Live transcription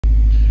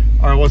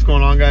All right, what's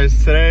going on, guys?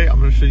 Today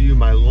I'm going to show you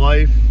my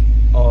life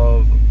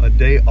of a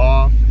day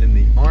off in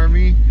the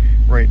Army.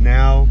 Right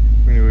now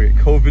we're going to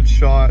get COVID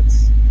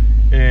shots,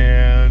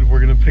 and we're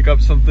going to pick up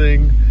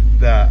something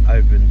that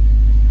I've been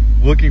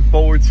looking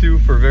forward to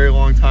for a very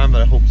long time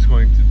that I hope is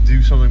going to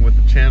do something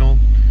with the channel.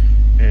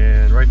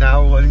 And right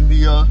now we're letting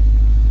the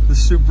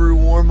Subaru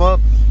warm up,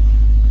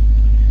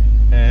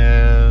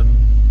 and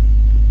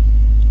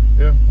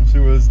yeah, we'll see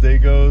where this day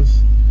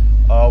goes.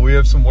 We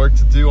have some work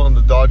to do on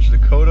the Dodge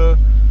Dakota.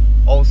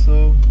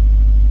 Also,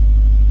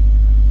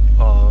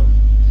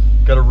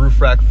 got a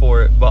roof rack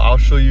for it, but I'll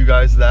show you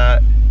guys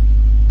that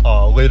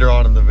later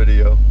on in the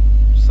video.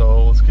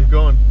 So let's keep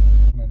going.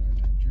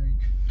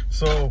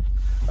 So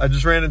I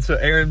just ran into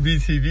Aaron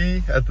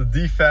BTV at the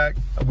DFAC.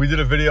 We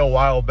did a video a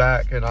while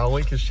back, and I'll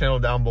link his channel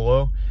down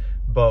below.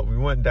 But we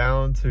went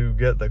down to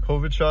get the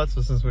COVID shots,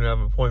 so since we didn't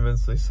have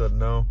appointments, they said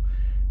no.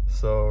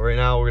 So right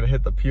now we're gonna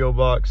hit the P.O.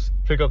 box,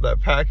 pick up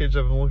that package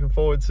I've been looking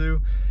forward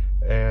to,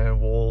 and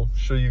we'll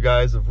show you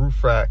guys a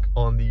roof rack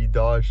on the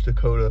Dodge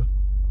Dakota.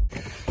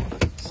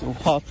 So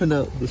hopping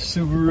out the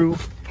Subaru,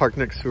 parked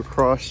next to a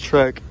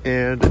Crosstrek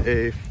and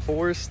a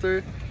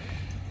Forester,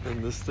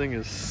 and this thing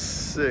is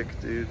sick,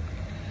 dude.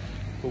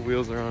 What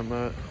wheels are on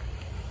that?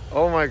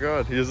 Oh my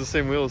god, he has the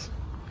same wheels.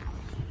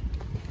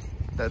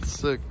 That's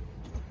sick.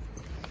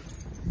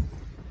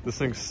 This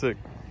thing's sick.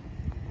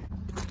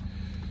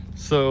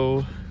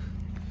 So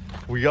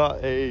we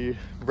got a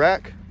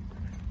rack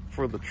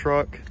for the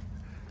truck.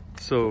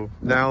 So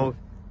now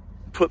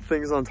put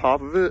things on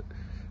top of it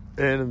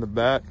and in the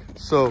back.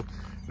 So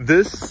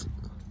this,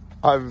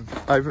 I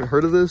haven't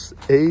heard of this.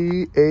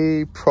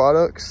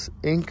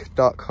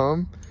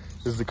 AAProductsinc.com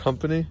is the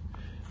company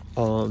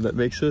that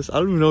makes this. I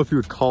don't even know if you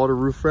would call it a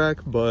roof rack,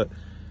 but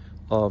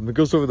it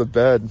goes over the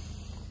bed.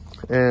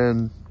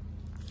 And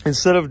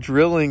instead of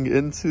drilling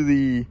into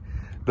the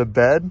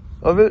bed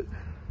of it,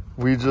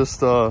 we just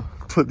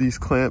put these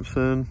clamps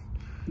in,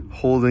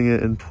 holding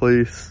it in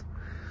place.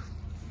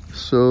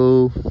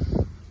 So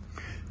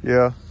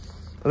yeah,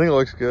 I think it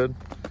looks good,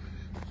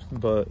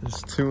 but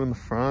it's two in the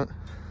front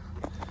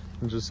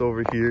and just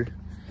over here.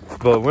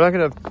 But we're not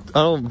gonna,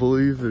 I don't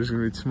believe there's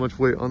gonna be too much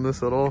weight on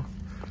this at all,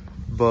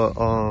 but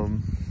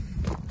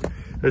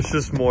it's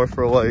just more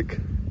for like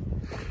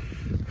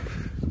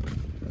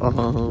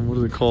what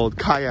is it called,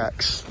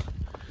 kayaks.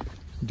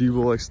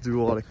 Debo likes to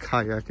do a lot of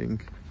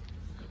kayaking,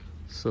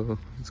 so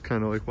it's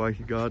kind of like why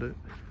he got it.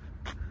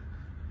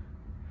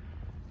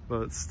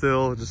 But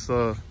still, just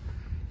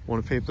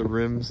want to paint the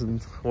rims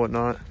and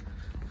whatnot.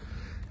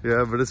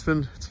 Yeah, but it's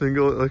been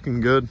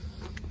looking good.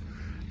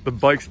 The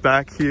bike's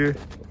back here.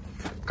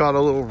 Got a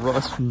little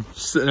rust from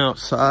sitting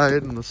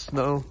outside in the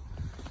snow.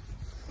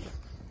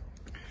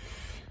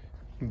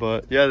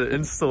 But yeah, the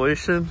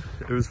installation,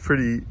 it was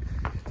pretty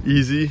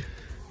easy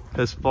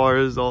as far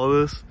as all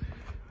this.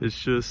 It's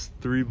just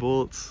 3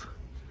 bolts,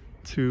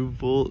 2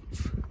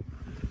 bolts,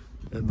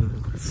 and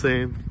then the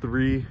same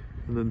 3,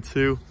 and then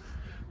 2,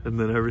 and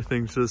then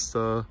everything's just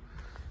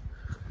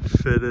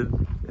fitted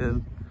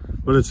in.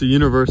 But it's a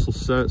universal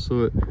set,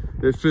 so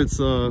it fits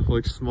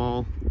like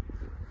small.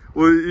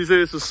 Well, you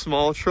say it's a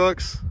small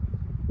trucks?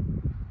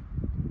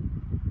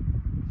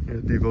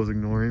 Yeah, Devo's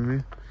ignoring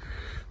me.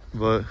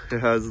 But it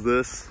has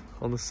this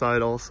on the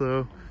side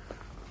also,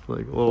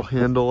 like a little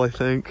handle, I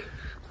think.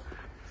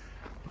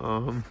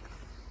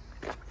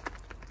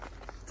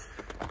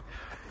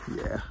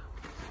 Yeah,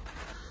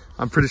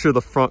 I'm pretty sure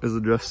the front is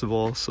adjustable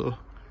also,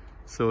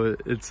 so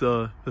it's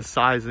the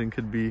sizing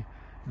could be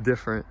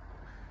different.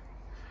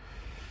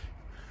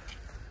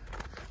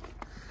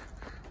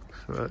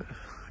 But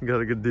I got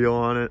a good deal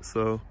on it,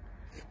 so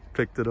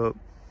picked it up.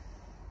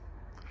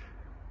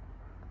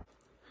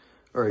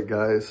 All right,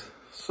 guys,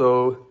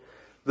 so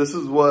this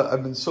is what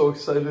I've been so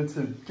excited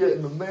to get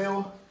in the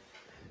mail.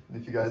 And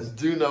if you guys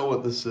do know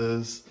what this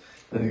is,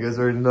 then you guys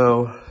already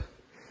know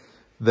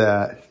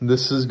that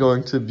this is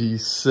going to be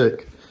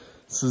sick.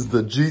 This is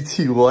the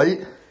GT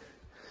Lite.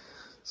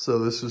 So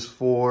this is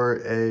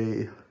for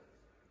a,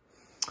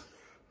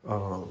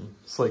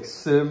 it's like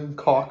sim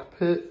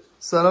cockpit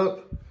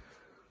setup.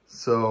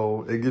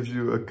 So it gives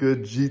you a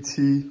good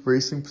GT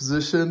racing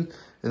position,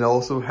 and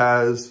also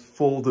has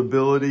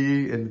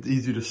foldability and it's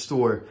easy to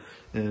store.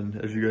 And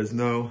as you guys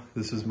know,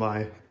 this is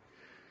my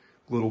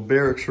little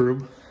barracks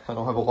room. I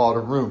don't have a lot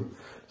of room.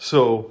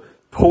 So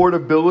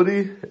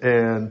portability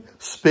and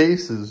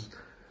space is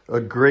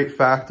a great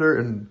factor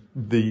in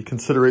the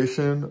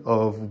consideration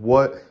of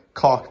what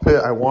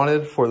cockpit I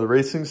wanted for the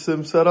racing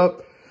sim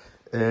setup.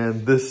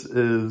 And this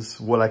is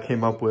what I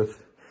came up with.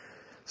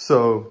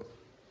 So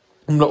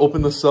I'm gonna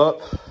open this up,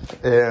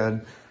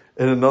 and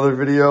in another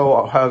video,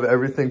 I'll have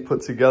everything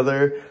put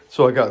together.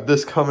 So I got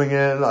this coming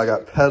in, I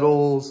got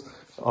pedals,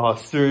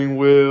 steering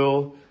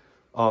wheel.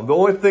 The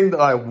only thing that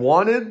I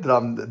wanted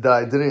that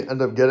I didn't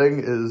end up getting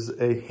is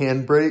a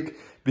handbrake,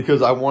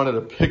 because I wanted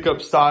a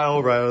pickup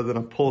style rather than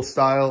a pull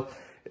style,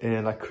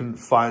 and I couldn't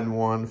find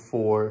one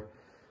for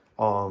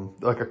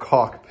like a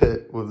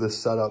cockpit with this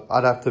setup.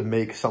 I'd have to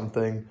make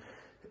something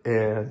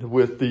And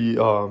with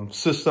the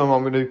system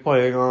I'm going to be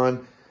playing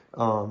on,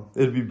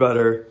 it'd be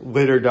better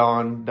later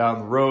down the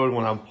road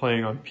when I'm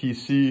playing on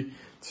PC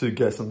to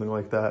get something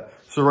like that.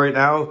 So right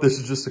now, this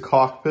is just a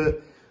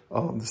cockpit.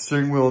 The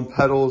steering wheel and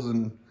pedals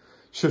and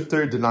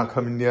shifter did not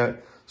come in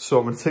yet. So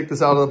I'm going to take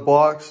this out of the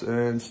box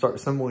and start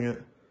assembling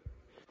it.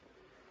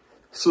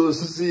 So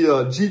this is the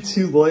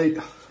GT Lite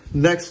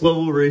Next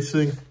Level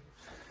Racing.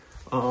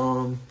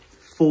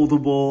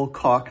 Foldable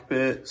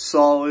cockpit,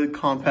 solid,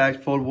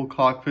 compact, foldable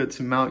cockpit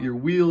to mount your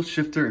wheels,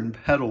 shifter, and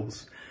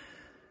pedals.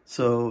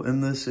 So in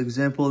this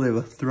example, they have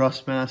a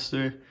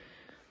Thrustmaster.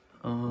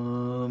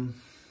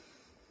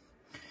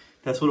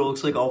 That's what it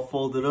looks like all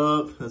folded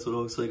up. That's what it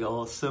looks like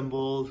all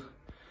assembled.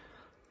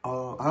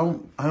 I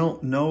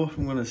don't know if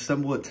I'm gonna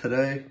assemble it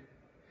today,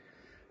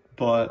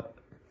 but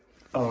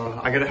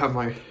I gotta have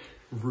my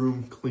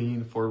room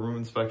clean for room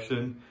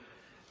inspection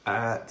in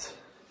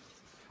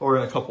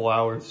a couple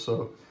hours,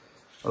 so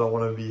I don't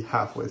want to be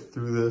halfway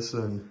through this,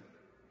 and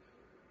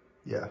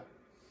yeah.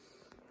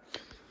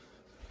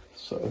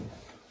 So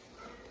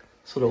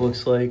that's what it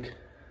looks like.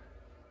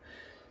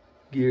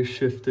 Gear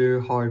shifter,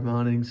 hard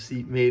mounting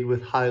seat made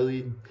with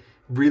highly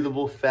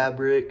breathable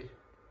fabric.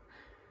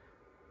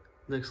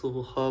 Next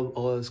level hub,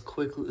 all is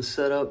quickly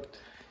set up.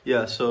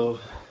 Yeah, so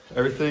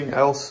everything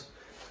else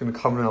is gonna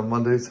come in on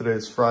Monday. Today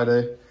is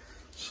Friday,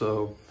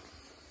 so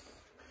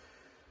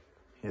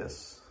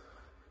yes.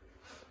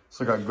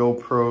 So I got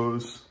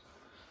GoPros,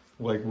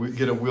 like we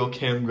get a wheel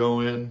cam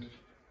going,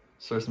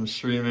 start some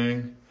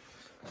streaming.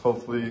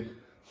 Hopefully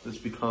this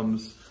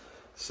becomes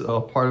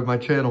part of my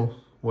channel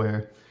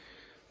where,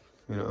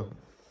 you know,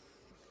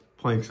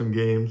 playing some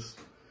games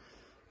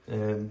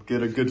and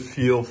get a good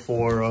feel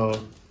for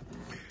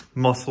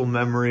muscle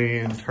memory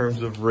in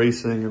terms of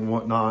racing and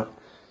whatnot.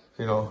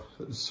 You know,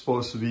 it's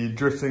supposed to be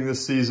drifting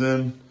this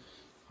season.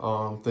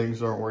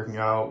 Things aren't working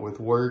out with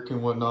work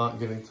and whatnot,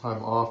 getting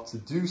time off to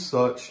do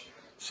such.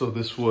 So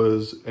this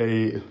was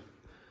I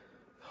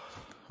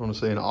want to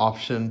say an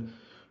option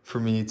for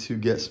me to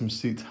get some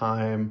seat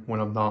time when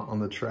I'm not on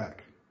the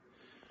track.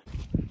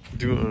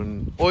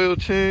 Doing oil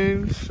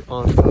change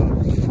on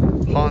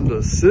the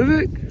Honda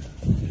Civic.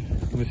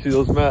 Let me see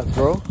those mats,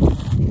 bro.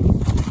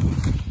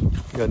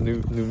 Got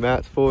new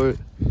mats for it.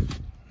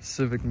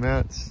 Civic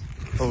mats,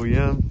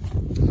 OEM.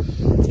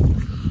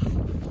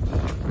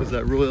 Was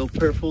that royal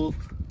purple?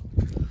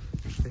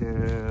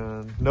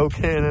 And no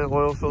Canon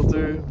oil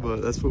filter,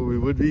 but that's what we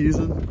would be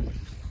using.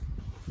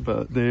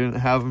 But they didn't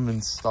have them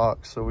in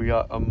stock, so we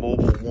got a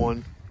mobile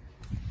one.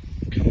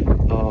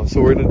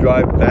 So we're gonna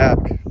drive back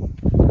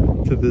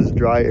to this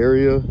dry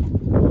area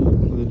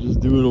and then just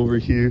do it over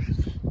here.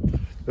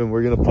 And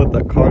we're gonna put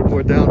that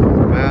cardboard down for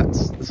the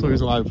mats. That's the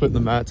reason why I'm putting the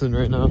mats in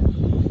right now,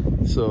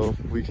 so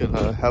we can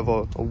have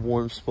a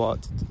warm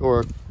spot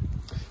or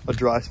a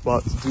dry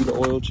spot to do the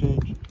oil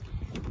change.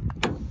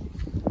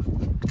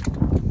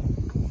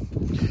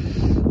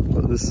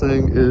 But this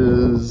thing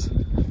is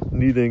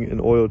needing an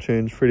oil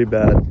change pretty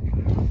bad.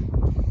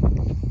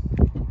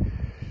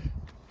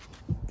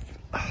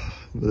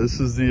 This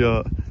is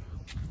the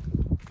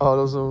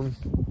AutoZone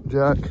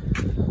jack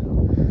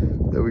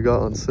that we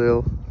got on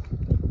sale.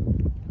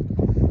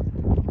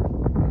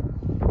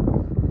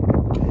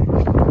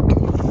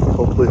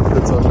 Hopefully it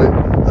fits on it.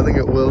 I think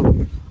it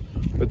will.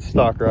 It's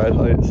stock ride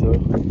height, so.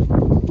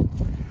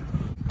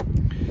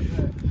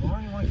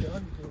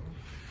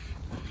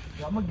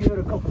 I'm gonna give it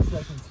a couple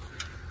seconds.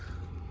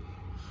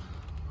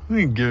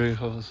 We can give it a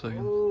couple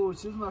seconds. Oh,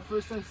 this is my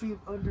first time seeing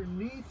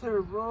underneath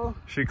her, bro.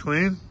 She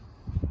clean?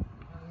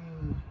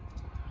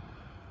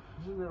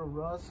 There's a little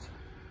rust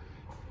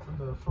on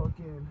the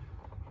fucking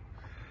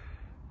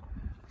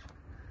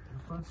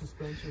front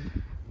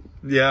suspension.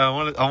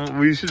 Yeah,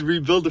 we should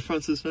rebuild the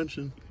front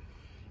suspension.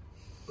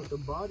 But the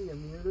body, I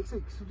mean, it looks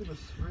like something was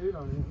sprayed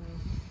on it.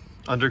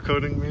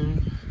 Undercoating,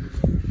 maybe?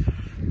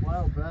 A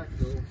while back,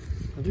 though.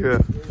 Yeah.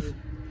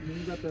 And then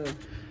you got the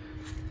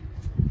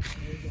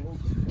old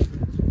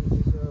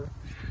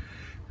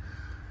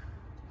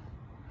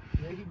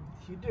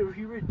yeah,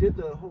 he redid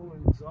the whole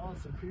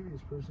exhaust, the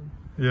previous person.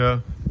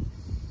 Yeah.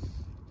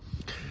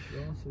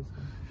 Exhaust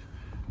system.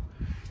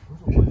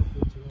 Where's the oil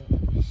filter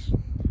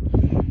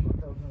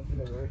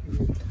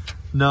at?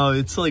 No,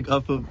 it's like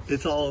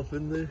it's all up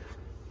in there.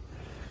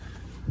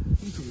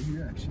 It's over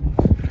here, actually.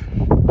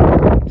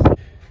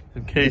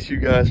 In case you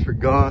guys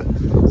forgot,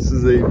 this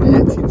is a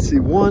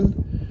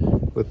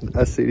B18C1 with an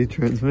S80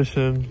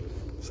 transmission.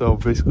 So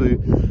basically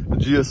a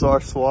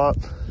GSR swap,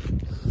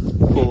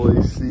 full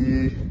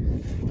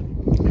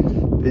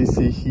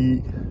AC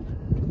heat,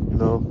 you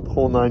know, the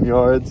whole 9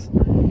 yards.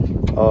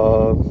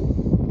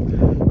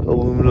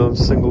 Aluminum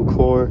single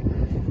core.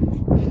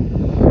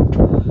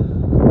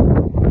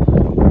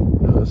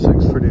 This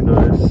thing's pretty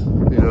nice,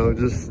 you know,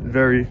 just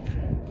very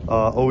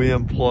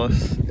OEM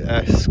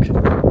Plus-esque.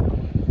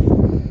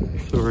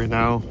 So right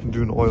now I'm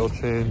doing an oil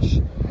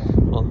change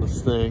on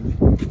this thing,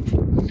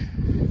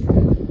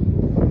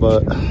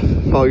 but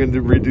probably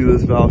gonna redo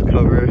this valve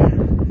cover.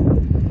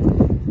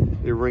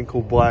 The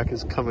wrinkle black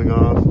is coming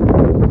off.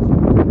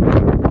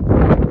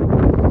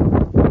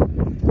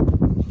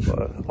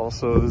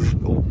 Also, there's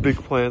big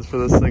plans for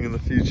this thing in the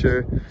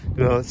future.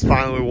 You know, it's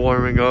finally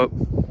warming up,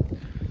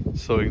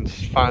 so we can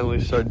just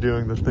finally start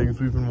doing the things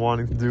we've been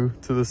wanting to do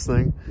to this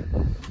thing.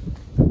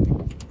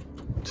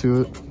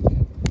 To it.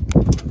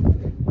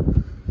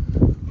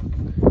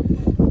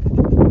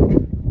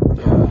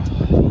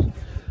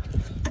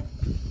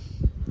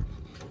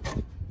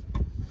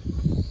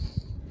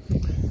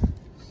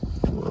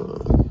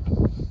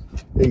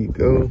 There you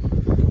go.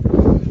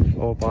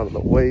 All up out of the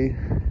way.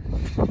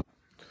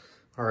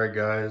 All right,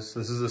 guys,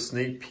 this is a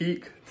sneak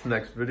peek to the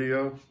next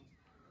video.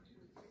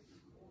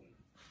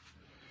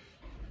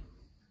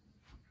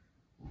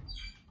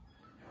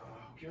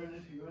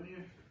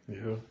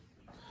 Yeah.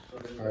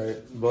 All right,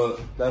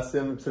 but that's the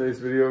end of today's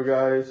video,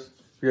 guys.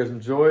 If you guys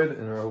enjoyed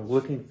and are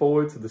looking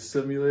forward to the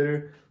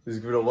simulator, please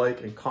give it a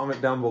like and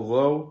comment down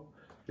below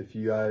if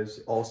you guys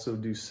also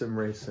do sim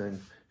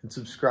racing, and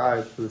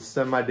subscribe for the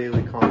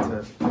semi-daily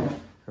content.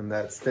 And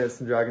that's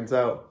Dancing Dragons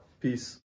out. Peace.